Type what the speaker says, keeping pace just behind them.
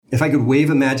If I could wave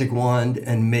a magic wand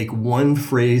and make one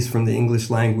phrase from the English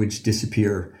language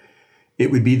disappear,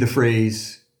 it would be the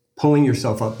phrase, pulling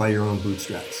yourself up by your own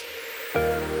bootstraps.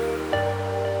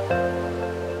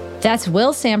 That's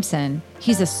Will Samson.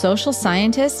 He's a social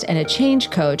scientist and a change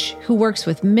coach who works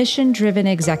with mission-driven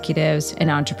executives and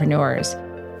entrepreneurs.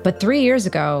 But 3 years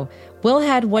ago, Will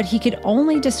had what he could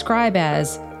only describe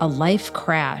as a life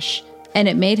crash, and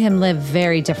it made him live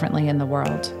very differently in the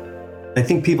world. I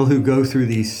think people who go through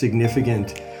these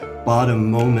significant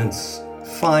bottom moments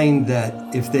find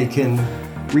that if they can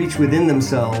reach within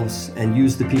themselves and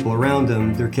use the people around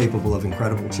them, they're capable of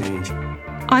incredible change.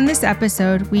 On this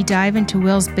episode, we dive into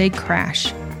Will's big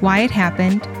crash, why it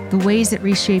happened, the ways it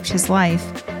reshaped his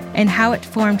life, and how it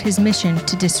formed his mission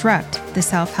to disrupt the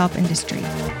self-help industry.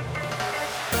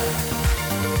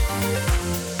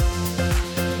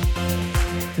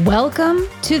 Welcome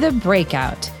to The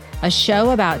Breakout, a show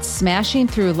about smashing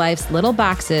through life's little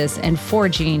boxes and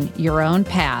forging your own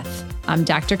path. I'm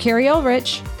Dr. Carrie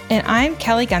Ulrich. And I'm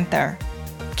Kelly Gunther.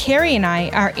 Carrie and I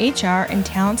are HR and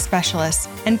talent specialists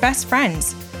and best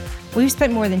friends. We've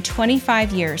spent more than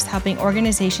 25 years helping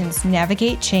organizations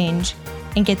navigate change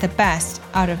and get the best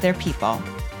out of their people.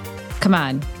 Come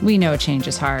on, we know change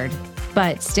is hard,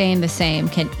 but staying the same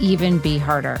can even be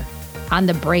harder. On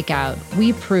The Breakout,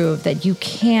 we prove that you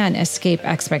can escape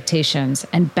expectations,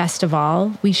 and best of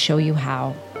all, we show you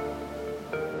how.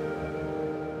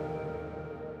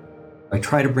 I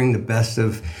try to bring the best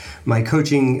of my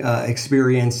coaching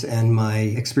experience and my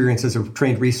experience as a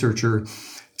trained researcher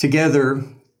together,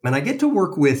 and I get to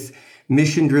work with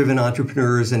mission-driven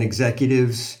entrepreneurs and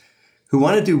executives who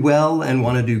want to do well and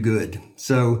want to do good.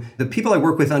 So the people I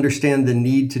work with understand the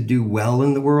need to do well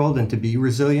in the world and to be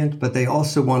resilient, but they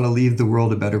also want to leave the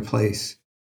world a better place.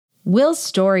 Will's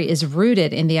story is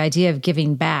rooted in the idea of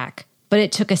giving back, but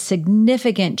it took a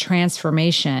significant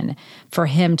transformation for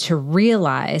him to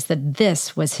realize that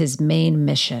this was his main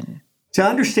mission. To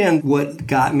understand what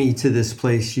got me to this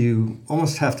place, you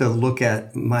almost have to look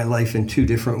at my life in two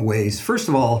different ways. First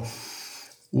of all,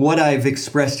 what I've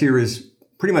expressed here is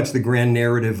pretty much the grand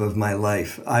narrative of my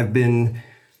life. I've been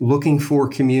looking for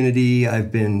community.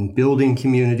 I've been building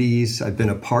communities. I've been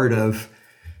a part of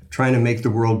trying to make the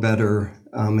world better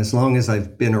as long as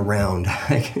I've been around.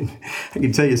 I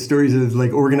can tell you stories of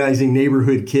like organizing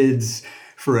neighborhood kids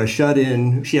for a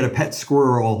shut-in. She had a pet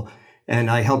squirrel, and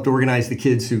I helped organize the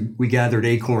kids we gathered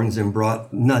acorns and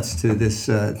brought nuts to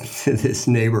this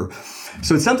neighbor.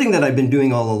 So it's something that I've been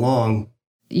doing all along.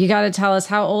 You got to tell us,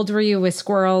 how old were you with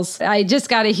squirrels? I just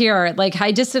got to hear,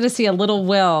 I just want to see a little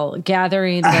Will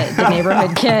gathering the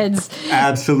neighborhood kids.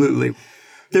 Absolutely.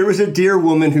 There was a dear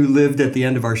woman who lived at the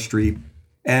end of our street,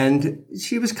 and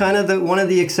she was kind of one of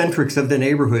the eccentrics of the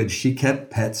neighborhood. She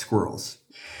kept pet squirrels.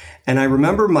 And I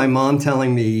remember my mom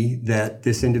telling me that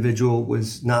this individual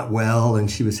was not well, and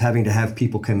she was having to have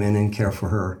people come in and care for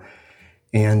her.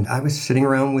 And I was sitting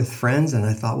around with friends, and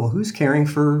I thought, well, who's caring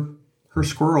for her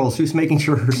squirrels? Who's making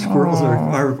sure her squirrels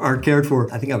are cared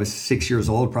for? I think I was 6 years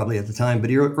old probably at the time,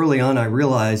 but early on I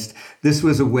realized this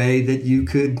was a way that you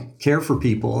could care for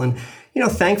people. And,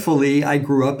 thankfully I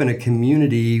grew up in a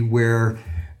community where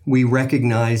we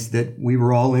recognized that we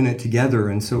were all in it together.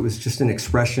 And so it was just an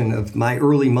expression of my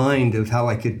early mind of how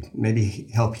I could maybe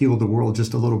help heal the world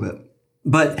just a little bit.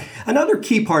 But another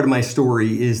key part of my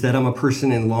story is that I'm a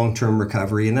person in long-term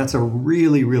recovery. And that's a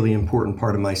really, really important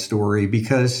part of my story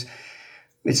because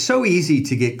it's so easy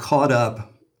to get caught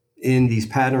up in these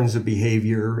patterns of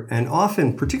behavior, and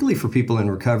often, particularly for people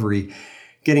in recovery,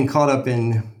 getting caught up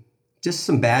in just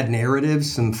some bad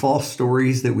narratives, some false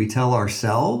stories that we tell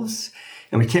ourselves,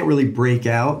 and we can't really break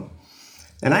out.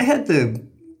 And I had the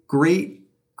great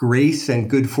grace and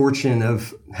good fortune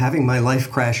of having my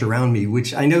life crash around me,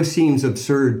 which I know seems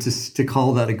absurd to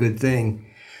call that a good thing.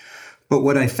 But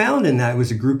what I found in that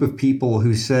was a group of people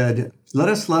who said, let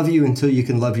us love you until you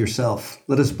can love yourself.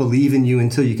 Let us believe in you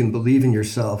until you can believe in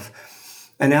yourself.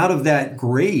 And out of that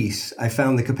grace, I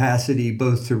found the capacity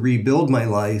both to rebuild my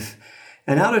life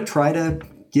and how to try to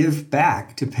give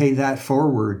back, to pay that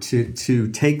forward,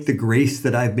 to take the grace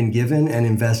that I've been given and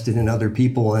invest it in other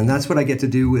people. And that's what I get to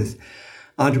do with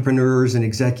entrepreneurs and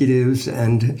executives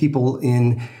and people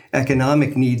in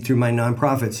economic need through my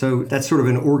nonprofit. So that's sort of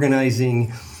an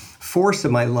organizing force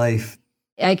of my life.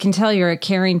 I can tell you're a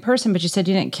caring person, but you said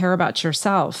you didn't care about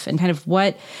yourself. And kind of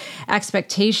what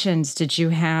expectations did you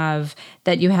have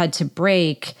that you had to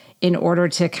break in order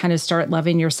to kind of start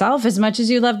loving yourself as much as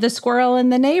you love the squirrel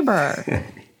and the neighbor?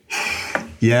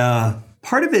 Yeah.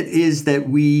 Part of it is that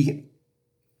we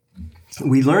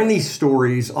we learn these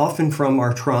stories often from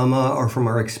our trauma or from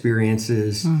our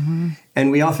experiences,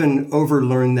 and we often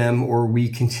overlearn them, or we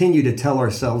continue to tell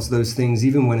ourselves those things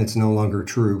even when it's no longer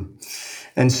true.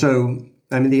 And so,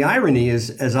 I mean, the irony is,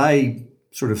 as I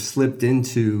sort of slipped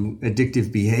into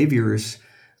addictive behaviors,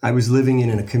 I was living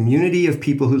in a community of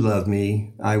people who loved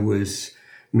me. I was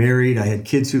married. I had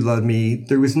kids who loved me.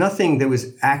 There was nothing that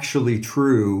was actually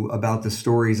true about the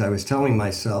stories I was telling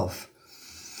myself.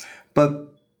 But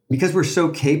because we're so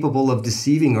capable of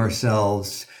deceiving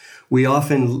ourselves, we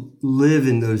often live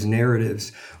in those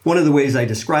narratives. One of the ways I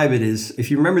describe it is,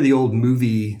 if you remember the old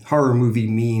horror movie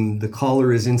meme, the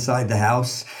caller is inside the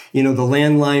house. You know, the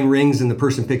landline rings and the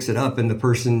person picks it up, and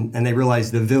they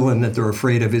realize the villain that they're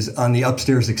afraid of is on the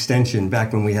upstairs extension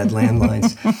back when we had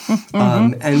landlines.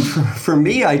 And for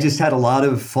me, I just had a lot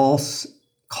of false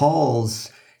calls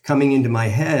coming into my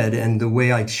head, and the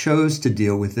way I chose to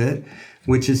deal with it,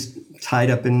 which is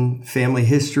tied up in family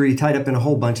history, tied up in a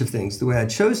whole bunch of things. The way I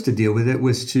chose to deal with it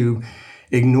was to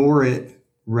ignore it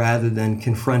rather than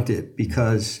confront it,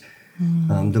 because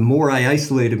the more I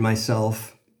isolated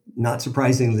myself, not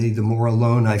surprisingly, the more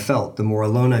alone I felt. The more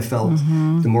alone I felt,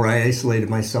 the more I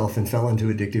isolated myself and fell into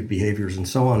addictive behaviors and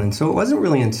so on. And so it wasn't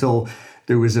really until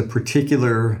there was a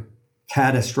particular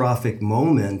catastrophic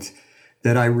moment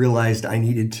that I realized I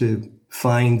needed to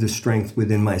find the strength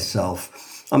within myself.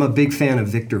 I'm a big fan of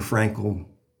Viktor Frankl,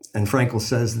 and Frankl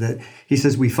says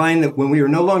we find that when we are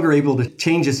no longer able to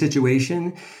change a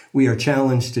situation, we are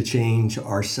challenged to change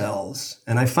ourselves.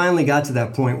 And I finally got to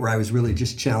that point where I was really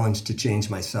just challenged to change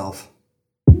myself.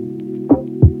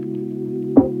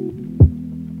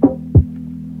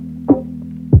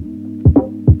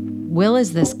 Will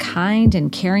is this kind and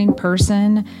caring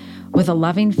person with a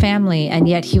loving family, and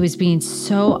yet he was being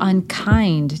so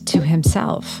unkind to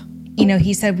himself. You know,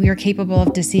 he said we are capable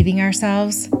of deceiving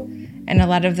ourselves, and a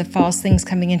lot of the false things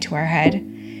coming into our head.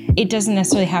 It doesn't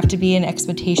necessarily have to be an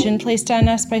expectation placed on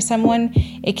us by someone.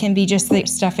 It can be just the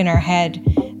stuff in our head,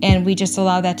 and we just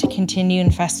allow that to continue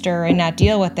and fester and not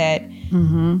deal with it.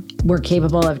 We're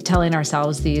capable of telling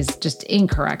ourselves these just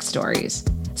incorrect stories.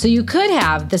 So you could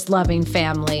have this loving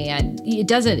family, and it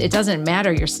doesn't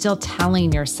matter. You're still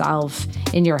telling yourself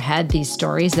in your head these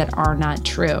stories that are not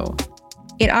true.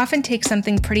 It often takes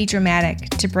something pretty dramatic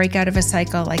to break out of a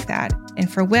cycle like that.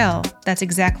 And for Will, that's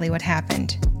exactly what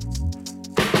happened.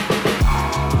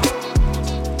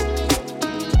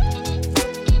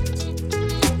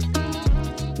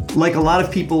 Like a lot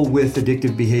of people with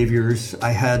addictive behaviors,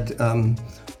 I had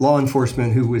law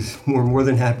enforcement who was more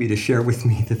than happy to share with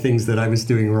me the things that I was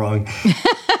doing wrong.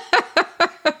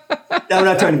 I'm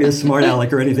not trying to be a smart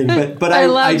aleck or anything, but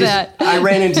I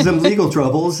ran into some legal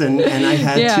troubles, and I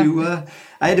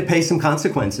had to pay some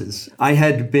consequences. I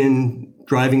had been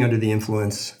driving under the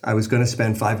influence. I was going to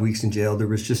spend 5 weeks in jail. There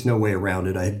was just no way around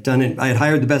it. I had done it. I had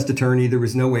hired the best attorney. There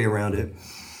was no way around it.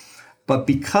 But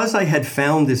because I had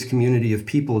found this community of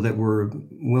people that were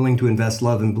willing to invest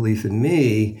love and belief in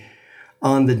me,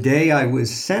 on the day I was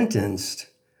sentenced,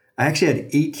 I actually had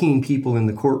 18 people in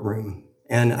the courtroom.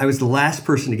 And I was the last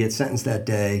person to get sentenced that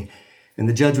day. And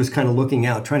the judge was kind of looking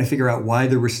out, trying to figure out why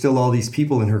there were still all these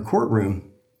people in her courtroom.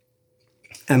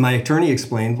 And my attorney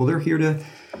explained, well, they're here to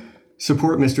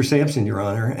support Mr. Samson, Your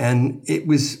Honor. And it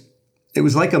was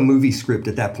like a movie script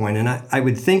at that point. And I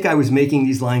would think I was making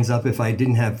these lines up if I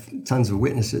didn't have tons of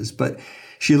witnesses. But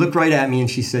she looked right at me and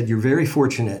she said, you're very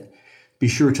fortunate. Be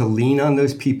sure to lean on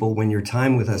those people when your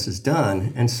time with us is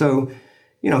done. And so,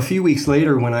 a few weeks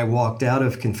later, when I walked out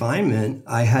of confinement,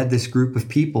 I had this group of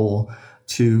people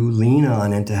to lean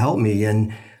on and to help me.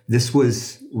 And this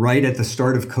was right at the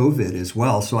start of COVID as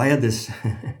well. So I had this,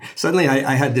 suddenly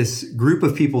I had this group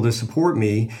of people to support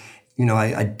me.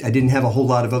 I didn't have a whole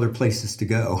lot of other places to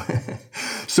go.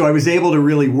 So I was able to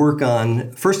really work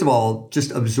on, first of all,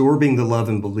 just absorbing the love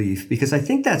and belief, because I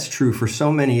think that's true for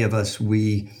so many of us.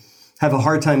 We have a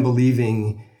hard time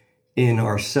believing in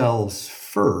ourselves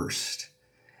first.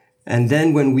 And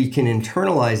then when we can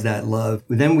internalize that love,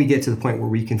 then we get to the point where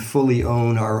we can fully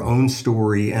own our own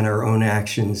story and our own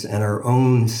actions and our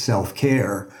own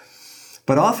self-care.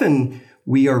 But often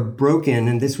we are broken,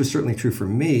 and this was certainly true for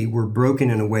me, we're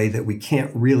broken in a way that we can't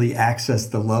really access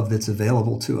the love that's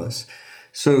available to us.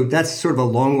 So that's sort of a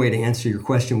long way to answer your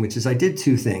question, which is I did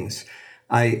two things.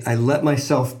 I let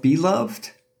myself be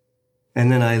loved,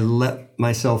 and then I let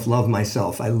myself love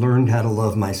myself. I learned how to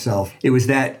love myself. It was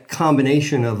that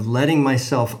combination of letting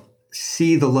myself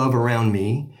see the love around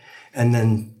me and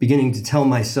then beginning to tell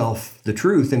myself the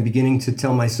truth and beginning to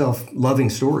tell myself loving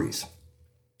stories.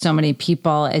 So many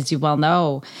people, as you well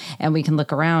know, and we can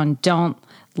look around, don't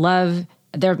love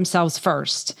themselves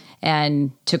first.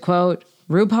 And to quote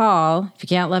RuPaul, if you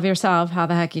can't love yourself, how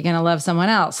the heck are you going to love someone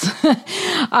else?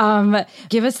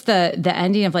 Give us the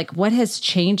ending of like, what has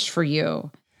changed for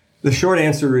you? The short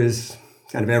answer is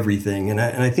kind of everything. And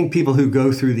I think people who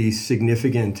go through these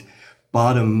significant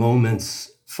bottom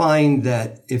moments find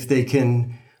that if they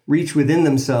can reach within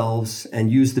themselves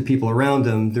and use the people around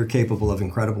them, they're capable of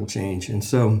incredible change. And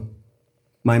so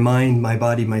my mind, my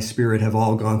body, my spirit have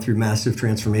all gone through massive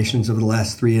transformations over the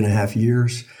last 3.5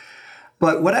 years.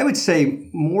 But what I would say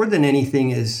more than anything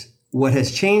is what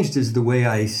has changed is the way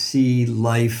I see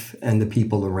life and the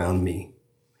people around me.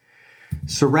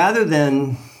 So rather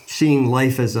than seeing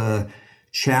life as a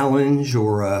challenge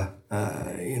or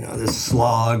this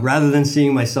slog, rather than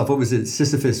seeing myself, what was it,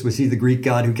 Sisyphus, was he the Greek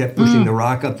god who kept pushing the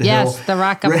rock up the hill? Yes, the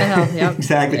rock up the hill. Yep.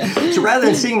 Exactly. Yeah. So rather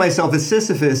than seeing myself as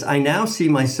Sisyphus, I now see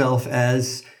myself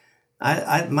as,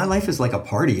 my life is like a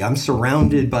party. I'm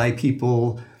surrounded by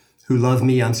people who love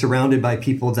me. I'm surrounded by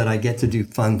people that I get to do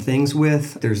fun things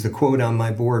with. There's the quote on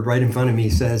my board right in front of me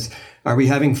says, "Are we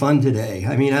having fun today?"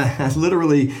 I mean, I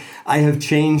have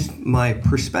changed my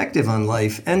perspective on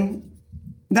life. And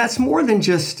that's more than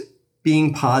just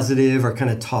being positive or kind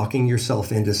of talking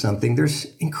yourself into something. There's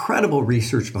incredible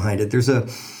research behind it. There's a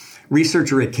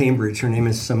researcher at Cambridge, her name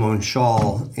is Simone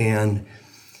Schall, and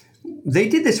they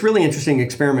did this really interesting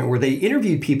experiment where they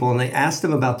interviewed people and they asked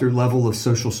them about their level of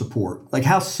social support. Like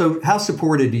how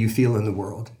supported do you feel in the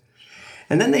world?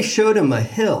 And then they showed them a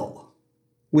hill,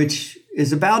 which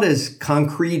is about as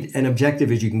concrete and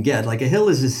objective as you can get. Like a hill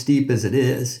is as steep as it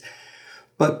is.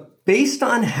 But based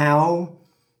on how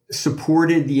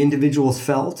supported the individuals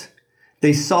felt,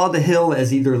 they saw the hill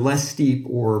as either less steep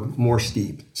or more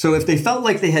steep. So if they felt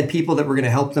like they had people that were going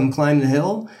to help them climb the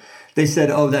hill, they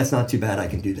said, "Oh, that's not too bad. I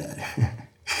can do that."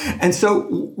 And so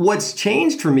what's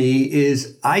changed for me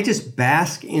is I just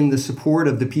bask in the support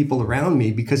of the people around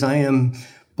me because I am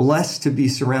blessed to be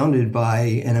surrounded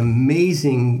by an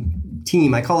amazing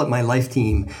team. I call it my life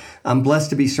team. I'm blessed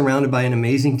to be surrounded by an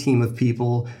amazing team of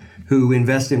people who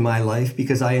invest in my life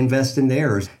because I invest in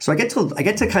theirs. So I get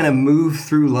to kind of move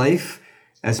through life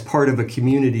as part of a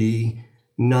community,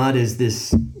 not as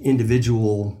this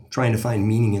individual trying to find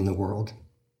meaning in the world.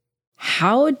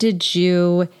 How did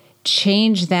you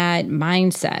change that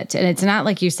mindset? And it's not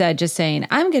like you said, just saying,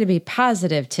 I'm going to be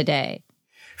positive today.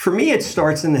 For me, it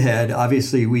starts in the head.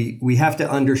 Obviously, we have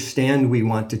to understand we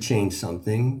want to change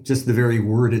something. Just the very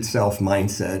word itself,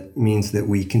 mindset, means that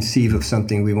we conceive of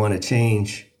something we want to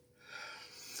change.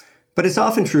 But it's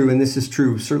often true, and this is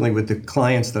true certainly with the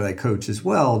clients that I coach as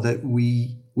well, that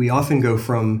we often go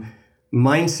from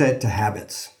mindset to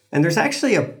habits. And there's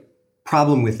actually a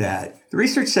problem with that. The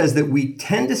research says that we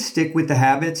tend to stick with the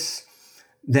habits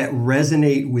that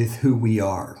resonate with who we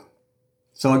are.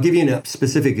 So I'll give you a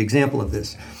specific example of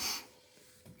this.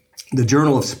 The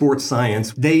Journal of Sports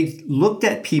Science, they looked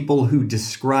at people who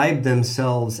described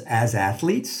themselves as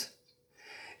athletes,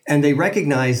 and they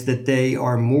recognized that they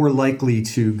are more likely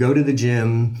to go to the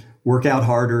gym, work out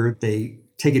harder, they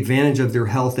take advantage of their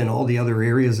health in all the other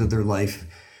areas of their life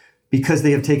because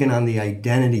they have taken on the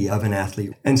identity of an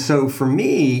athlete. And so for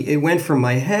me, it went from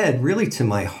my head really to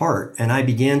my heart, and I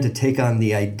began to take on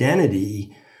the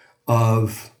identity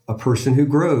of a person who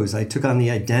grows. I took on the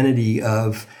identity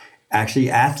of, actually,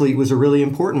 athlete was a really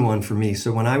important one for me.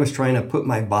 So when I was trying to put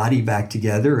my body back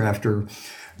together after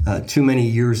too many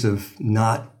years of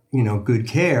not, good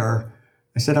care,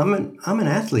 I said, I'm an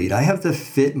athlete. I have the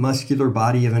fit, muscular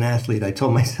body of an athlete. I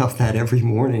told myself that every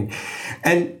morning.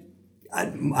 And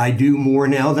I do more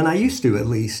now than I used to, at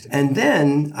least. And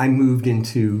then I moved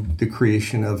into the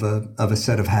creation of a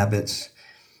set of habits.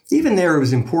 Even there, it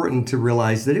was important to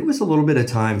realize that it was a little bit of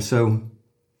time. So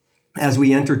as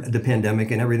we entered the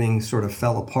pandemic and everything sort of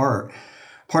fell apart,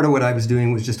 part of what I was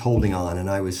doing was just holding on. And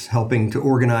I was helping to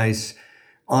organize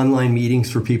online meetings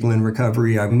for people in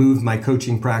recovery. I moved my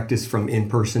coaching practice from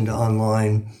in-person to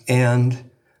online.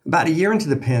 And about a year into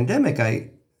the pandemic,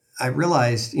 I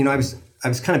realized, I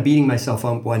was kind of beating myself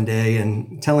up one day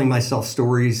and telling myself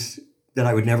stories that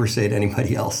I would never say to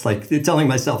anybody else, like telling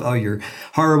myself, "Oh, you're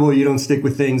horrible, you don't stick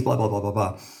with things, blah, blah, blah, blah,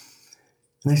 blah."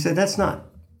 And I said, that's not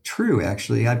true,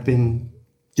 actually. I've been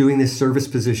doing this service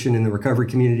position in the recovery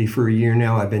community for a year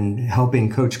now. I've been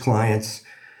helping coach clients.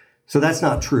 So that's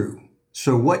not true.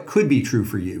 So what could be true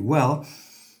for you? Well,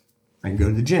 I can go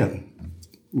to the gym,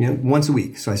 once a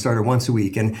week. So I started once a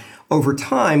week. And over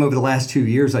time, over the last 2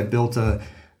 years, I built a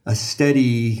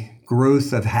steady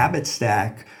growth of habit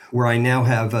stack where I now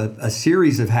have a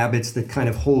series of habits that kind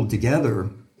of hold together.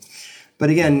 But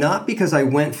again, not because I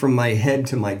went from my head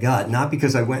to my gut, not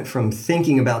because I went from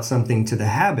thinking about something to the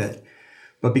habit,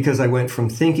 but because I went from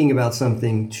thinking about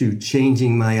something to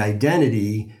changing my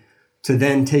identity to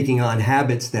then taking on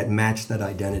habits that match that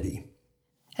identity.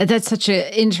 That's such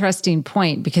an interesting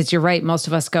point, because you're right. Most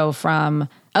of us go from,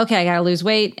 okay, I got to lose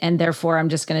weight, and therefore I'm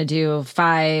just going to do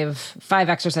five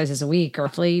exercises a week, or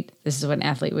athlete. This is what an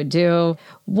athlete would do.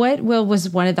 What, Will, was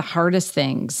one of the hardest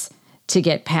things to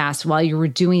get past while you were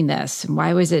doing this?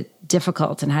 Why was it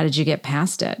difficult, and how did you get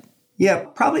past it? Yeah,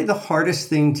 probably the hardest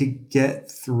thing to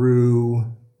get through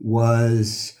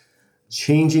was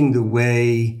changing the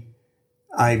way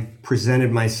I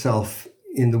presented myself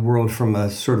in the world from a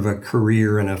sort of a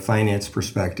career and a finance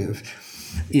perspective.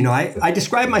 You know, I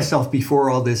described myself before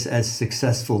all this as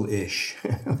successful-ish.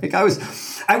 Like I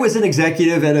was an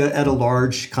executive at a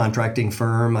large contracting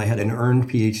firm. I had an earned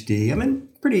PhD. I mean,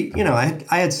 pretty, you know,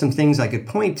 I had some things I could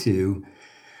point to,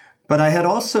 but I had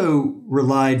also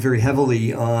relied very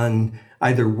heavily on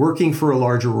either working for a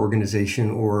larger organization,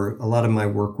 or a lot of my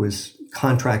work was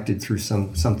contracted through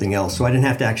something else. So I didn't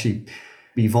have to actually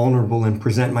be vulnerable and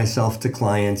present myself to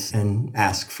clients and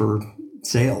ask for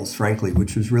sales, frankly,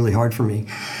 which was really hard for me.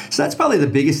 So that's probably the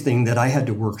biggest thing that I had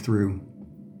to work through.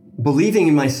 Believing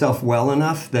in myself well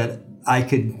enough that I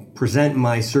could present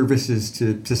my services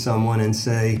to someone and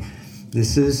say,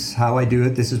 this is how I do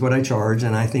it, this is what I charge,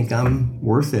 and I think I'm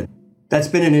worth it. That's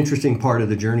been an interesting part of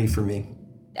the journey for me.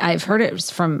 I've heard it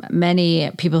from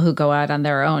many people who go out on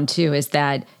their own too, is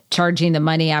that charging the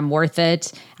money, I'm worth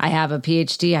it. I have a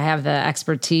PhD, I have the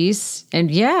expertise,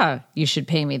 and yeah, you should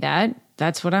pay me that.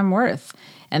 That's what I'm worth.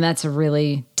 And that's a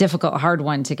really difficult, hard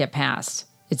one to get past.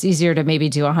 It's easier to maybe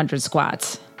do 100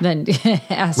 squats than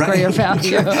ask for your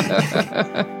value.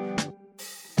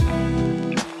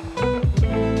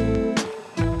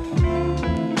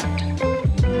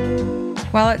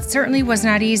 While it certainly was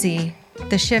not easy,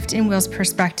 the shift in Will's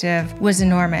perspective was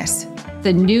enormous.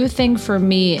 The new thing for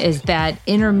me is that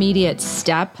intermediate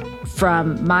step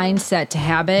from mindset to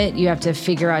habit. You have to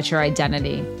figure out your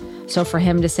identity. So for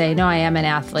him to say, no, I am an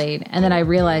athlete. And then I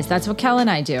realized that's what Kel and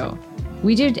I do.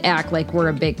 We do act like we're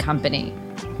a big company.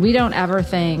 We don't ever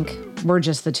think we're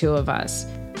just the two of us.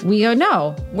 We go,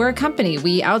 no, we're a company.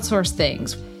 We outsource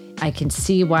things. I can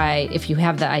see why if you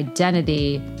have the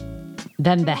identity,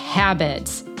 then the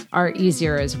habits are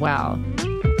easier as well.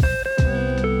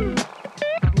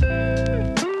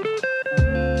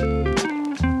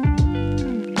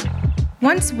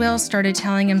 Once Will started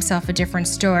telling himself a different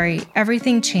story,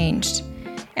 everything changed.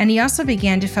 And he also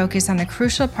began to focus on the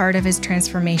crucial part of his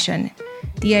transformation,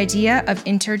 the idea of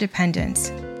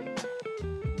interdependence.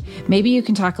 Maybe you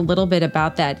can talk a little bit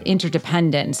about that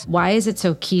interdependence. Why is it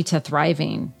so key to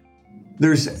thriving?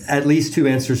 There's at least two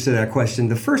answers to that question.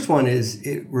 The first one is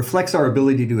it reflects our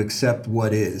ability to accept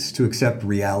what is, to accept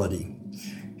reality.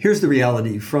 Here's the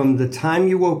reality. From the time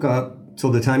you woke up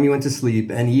till the time you went to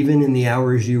sleep, and even in the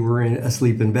hours you were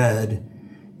asleep in bed,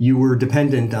 you were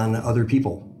dependent on other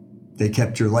people. They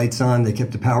kept your lights on, they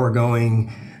kept the power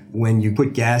going. When you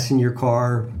put gas in your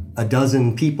car, a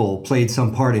dozen people played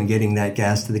some part in getting that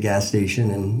gas to the gas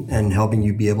station and helping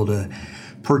you be able to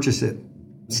purchase it.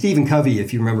 Stephen Covey,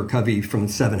 if you remember Covey from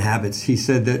 7 Habits, he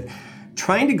said that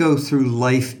trying to go through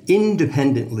life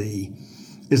independently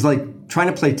is like trying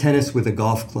to play tennis with a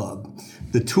golf club.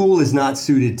 The tool is not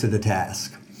suited to the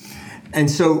task.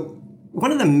 And so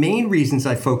one of the main reasons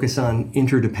I focus on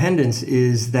interdependence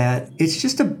is that it's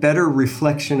just a better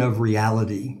reflection of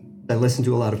reality. I listen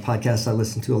to a lot of podcasts. I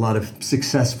listen to a lot of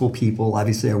successful people.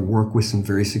 Obviously, I work with some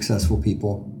very successful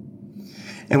people.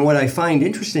 And what I find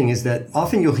interesting is that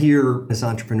often you'll hear this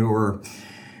entrepreneur,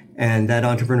 and that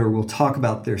entrepreneur will talk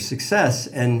about their success,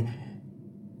 and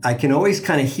I can always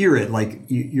kind of hear it like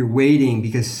you're waiting,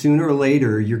 because sooner or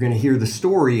later you're going to hear the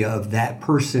story of that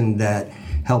person that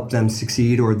helped them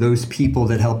succeed, or those people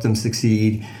that helped them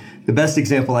succeed. The best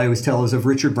example I always tell is of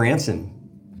Richard Branson.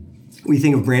 We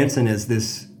think of Branson as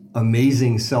this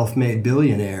amazing self-made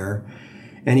billionaire,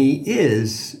 and he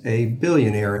is a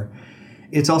billionaire.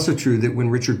 It's also true that when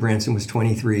Richard Branson was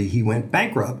 23, he went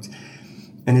bankrupt.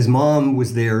 And his mom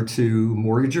was there to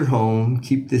mortgage her home,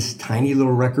 keep this tiny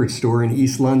little record store in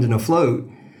East London afloat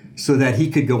so that he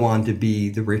could go on to be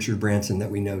the Richard Branson that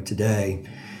we know today.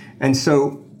 And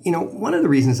so, you know, one of the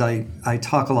reasons I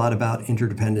talk a lot about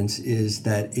interdependence is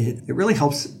that it really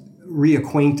helps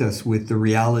reacquaint us with the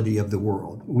reality of the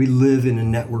world. We live in a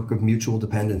network of mutual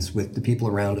dependence with the people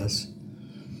around us.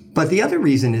 But the other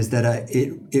reason is that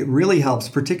it really helps,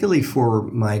 particularly for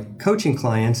my coaching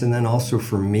clients and then also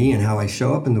for me and how I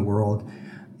show up in the world.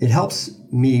 It helps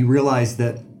me realize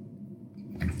that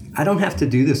I don't have to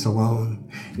do this alone.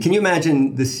 Can you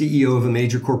imagine the CEO of a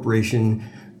major corporation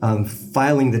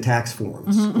filing the tax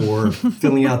forms or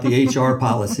filling out the HR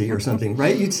policy or something,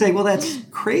 right? You'd say, well, that's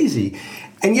crazy.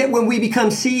 And yet when we become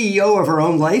CEO of our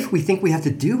own life, we think we have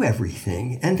to do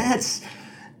everything. And that's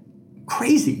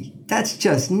crazy. That's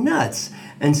just nuts.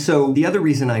 And so the other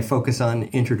reason I focus on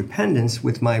interdependence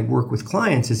with my work with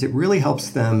clients is it really helps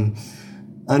them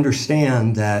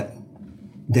understand that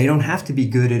they don't have to be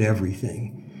good at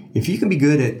everything. If you can be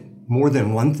good at more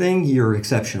than one thing, you're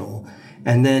exceptional.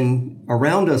 And then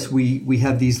around us, we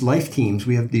have these life teams.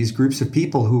 We have these groups of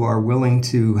people who are willing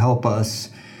to help us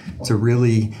to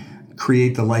really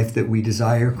create the life that we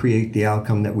desire, create the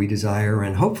outcome that we desire,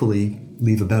 and hopefully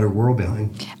leave a better world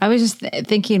behind. I was just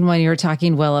thinking when you were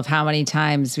talking, Will, of how many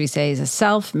times we say he's a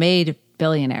self-made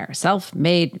billionaire,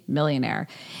 self-made millionaire.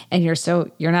 And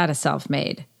you're not a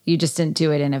self-made. You just didn't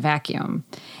do it in a vacuum.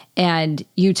 And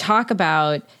you talk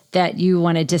about that you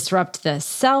want to disrupt the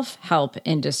self-help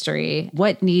industry.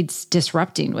 What needs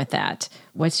disrupting with that?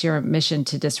 What's your mission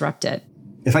to disrupt it?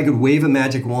 If I could wave a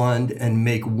magic wand and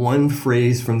make one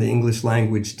phrase from the English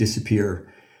language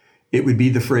disappear, it would be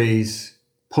the phrase,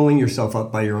 pulling yourself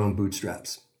up by your own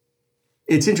bootstraps.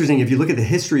 It's interesting, if you look at the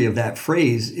history of that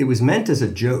phrase, it was meant as a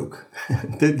joke.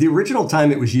 The original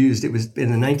time it was used, it was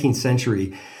in the 19th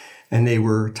century, and they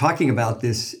were talking about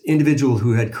this individual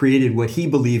who had created what he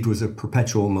believed was a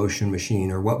perpetual motion machine,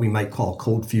 or what we might call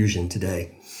cold fusion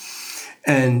today.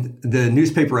 And the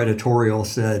newspaper editorial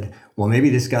said, well, maybe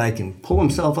this guy can pull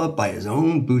himself up by his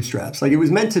own bootstraps. Like, it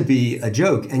was meant to be a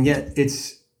joke, and yet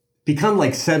it's become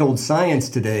like settled science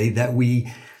today that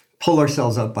we pull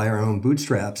ourselves up by our own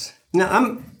bootstraps.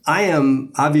 Now, I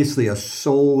am obviously a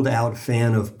sold out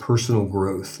fan of personal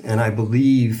growth, and I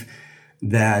believe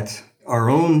that our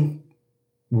own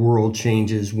world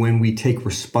changes when we take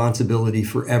responsibility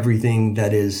for everything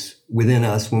that is within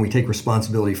us, when we take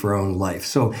responsibility for our own life.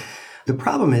 So the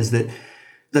problem is that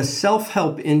the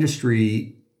self-help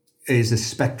industry is a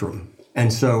spectrum.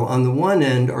 And so on the one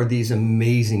end are these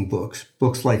amazing books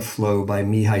like Flow by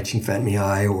Mihai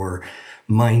Csikszentmihalyi or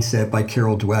Mindset by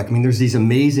Carol Dweck. I mean, there's these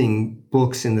amazing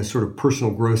books in the sort of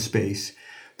personal growth space.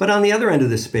 But on the other end of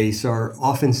the space are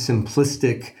often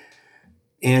simplistic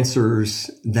answers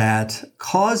that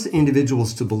cause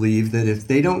individuals to believe that if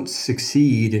they don't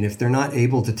succeed and if they're not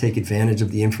able to take advantage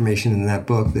of the information in that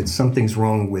book, that something's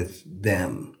wrong with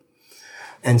them.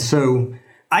 And so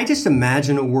I just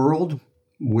imagine a world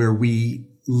where we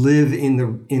live in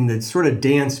the sort of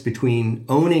dance between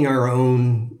owning our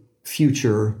own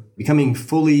future, becoming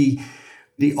fully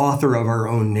the author of our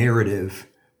own narrative,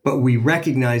 but we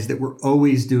recognize that we're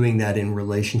always doing that in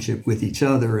relationship with each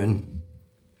other. And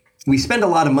we spend a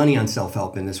lot of money on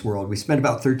self-help in this world. We spent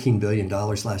about $13 billion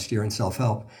last year in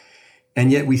self-help.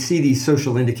 And yet we see these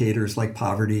social indicators like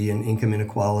poverty and income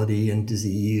inequality and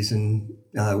disease and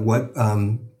what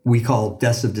we call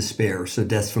deaths of despair. So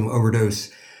deaths from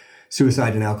overdose,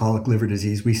 suicide, and alcoholic liver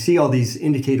disease. We see all these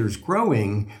indicators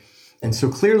growing. And so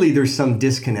clearly there's some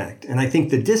disconnect. And I think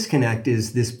the disconnect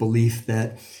is this belief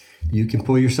that you can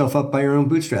pull yourself up by your own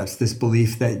bootstraps, this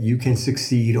belief that you can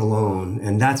succeed alone.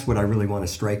 And that's what I really want to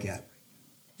strike at.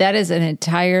 That is an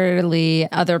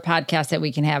entirely other podcast that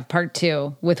we can have, part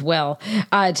 2 with Will,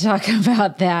 to talk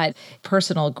about that.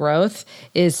 Personal growth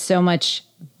is so much,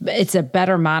 it's a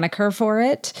better moniker for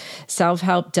it.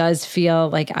 Self-help does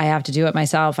feel like I have to do it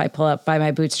myself. I pull up by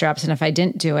my bootstraps, and if I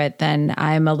didn't do it, then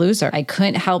I'm a loser. I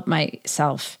couldn't help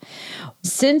myself.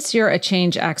 Since you're a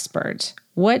change expert,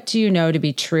 what do you know to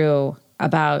be true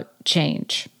about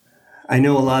change? I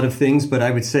know a lot of things, but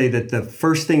I would say that the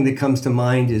first thing that comes to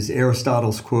mind is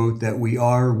Aristotle's quote that we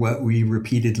are what we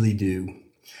repeatedly do.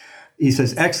 He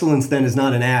says, excellence then is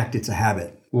not an act, it's a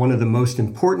habit. One of the most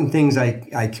important things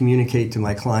I communicate to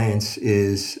my clients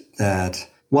is that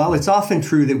while it's often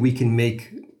true that we can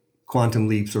make quantum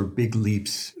leaps or big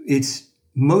leaps, it's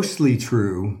mostly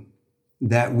true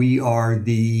that we are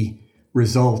the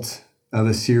result of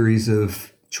a series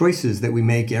of choices that we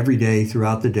make every day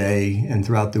throughout the day and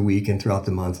throughout the week and throughout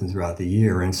the month and throughout the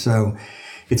year. And so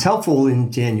it's helpful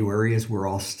in January, as we're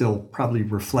all still probably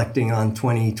reflecting on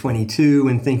 2022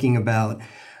 and thinking about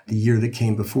the year that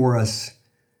came before us,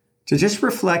 to just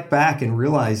reflect back and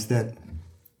realize that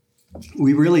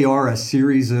we really are a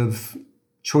series of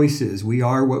choices. We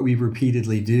are what we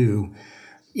repeatedly do.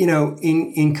 You know,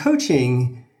 in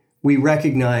coaching, we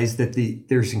recognize that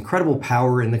there's incredible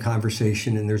power in the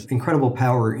conversation and there's incredible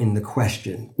power in the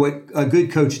question. What a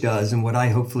good coach does, and what I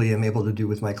hopefully am able to do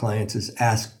with my clients, is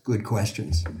ask good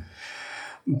questions.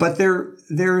 But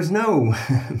there is no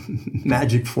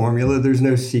magic formula. There's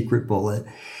no secret bullet.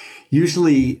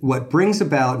 Usually what brings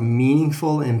about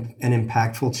meaningful and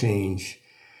impactful change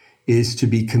is to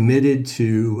be committed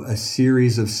to a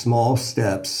series of small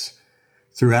steps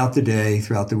throughout the day,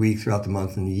 throughout the week, throughout the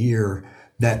month and the year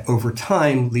that over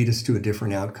time lead us to a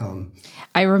different outcome.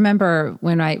 I remember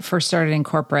when I first started in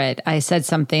corporate, I said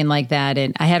something like that,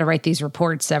 and I had to write these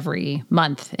reports every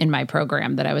month in my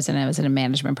program that I was in. I was in a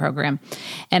management program.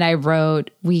 And I wrote,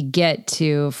 we get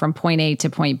to from point A to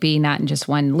point B, not in just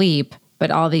one leap,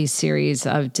 but all these series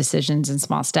of decisions and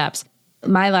small steps.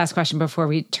 My last question before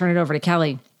we turn it over to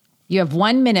Kelly. You have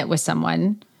 1 minute with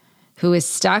someone who is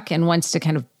stuck and wants to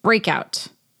kind of break out.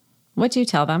 What do you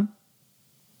tell them?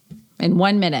 In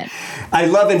 1 minute. I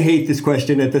love and hate this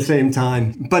question at the same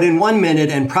time. But in 1 minute,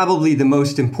 and probably the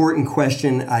most important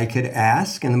question I could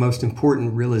ask and the most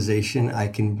important realization I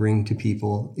can bring to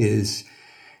people is,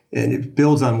 and it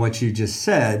builds on what you just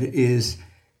said, is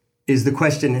the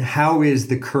question, how is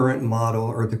the current model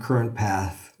or the current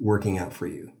path working out for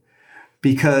you?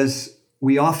 Because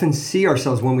we often see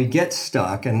ourselves when we get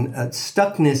stuck, and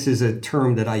stuckness is a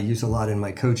term that I use a lot in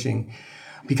my coaching,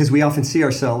 because we often see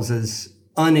ourselves as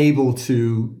unable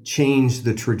to change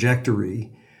the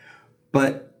trajectory.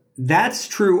 But that's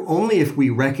true only if we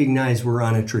recognize we're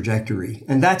on a trajectory.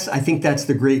 And I think that's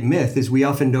the great myth, is we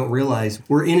often don't realize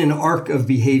we're in an arc of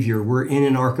behavior, we're in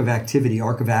an arc of activity,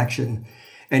 arc of action.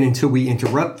 And until we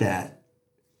interrupt that,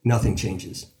 nothing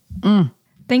changes.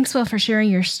 Thanks, Will, for sharing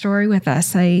your story with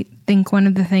us. I think one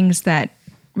of the things that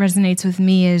resonates with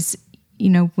me is,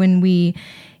 when we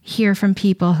hear from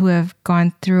people who have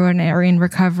gone through and are in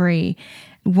recovery,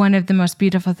 one of the most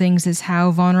beautiful things is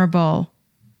how vulnerable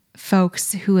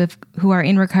folks who are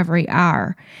in recovery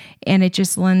are. And it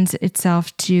just lends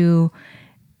itself to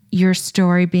your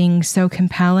story being so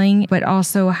compelling, but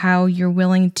also how you're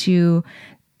willing to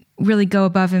really go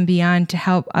above and beyond to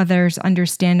help others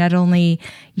understand not only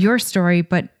your story,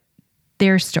 but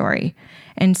their story.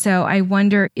 And so I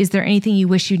wonder, is there anything you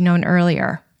wish you'd known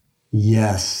earlier?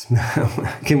 Yes.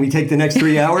 Can we take the next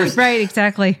 3 hours? Right,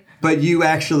 exactly. But you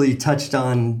actually touched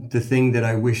on the thing that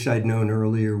I wish I'd known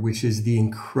earlier, which is the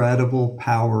incredible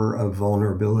power of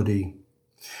vulnerability.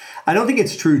 I don't think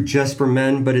it's true just for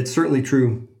men, but it's certainly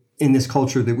true in this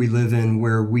culture that we live in,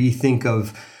 where we think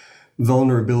of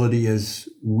vulnerability as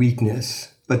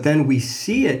weakness, but then we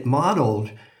see it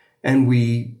modeled and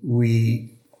we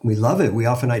love it. We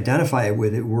often identify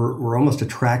with it. We're almost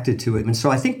attracted to it. And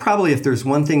so I think probably if there's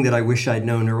one thing that I wish I'd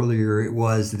known earlier, it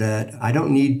was that I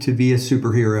don't need to be a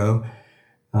superhero,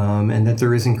 and that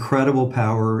there is incredible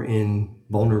power in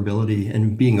vulnerability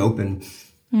and being open.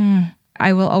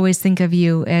 I will always think of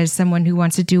you as someone who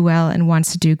wants to do well and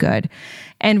wants to do good,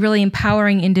 and really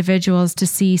empowering individuals to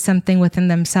see something within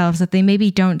themselves that they maybe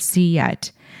don't see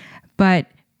yet. But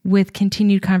with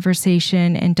continued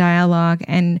conversation and dialogue,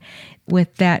 and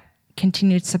with that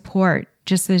continued support,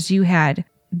 just as you had,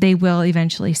 they will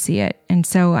eventually see it. And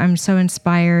so I'm so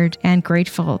inspired and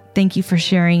grateful. Thank you for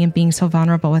sharing and being so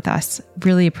vulnerable with us.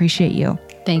 Really appreciate you.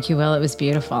 Thank you, Will. It was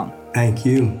beautiful. Thank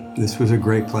you. This was a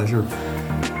great pleasure.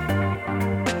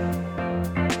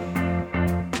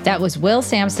 That was Will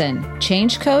Samson,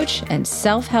 change coach and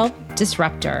self-help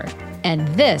disruptor. And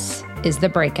this is The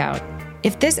Breakout.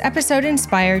 If this episode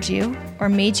inspired you or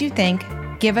made you think,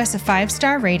 give us a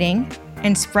 5-star rating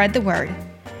and spread the word.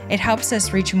 It helps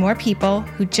us reach more people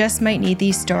who just might need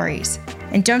these stories.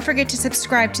 And don't forget to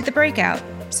subscribe to The Breakout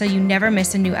so you never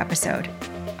miss a new episode.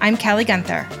 I'm Kelly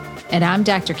Gunther. And I'm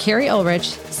Dr. Carrie Ulrich.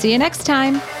 See you next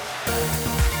time.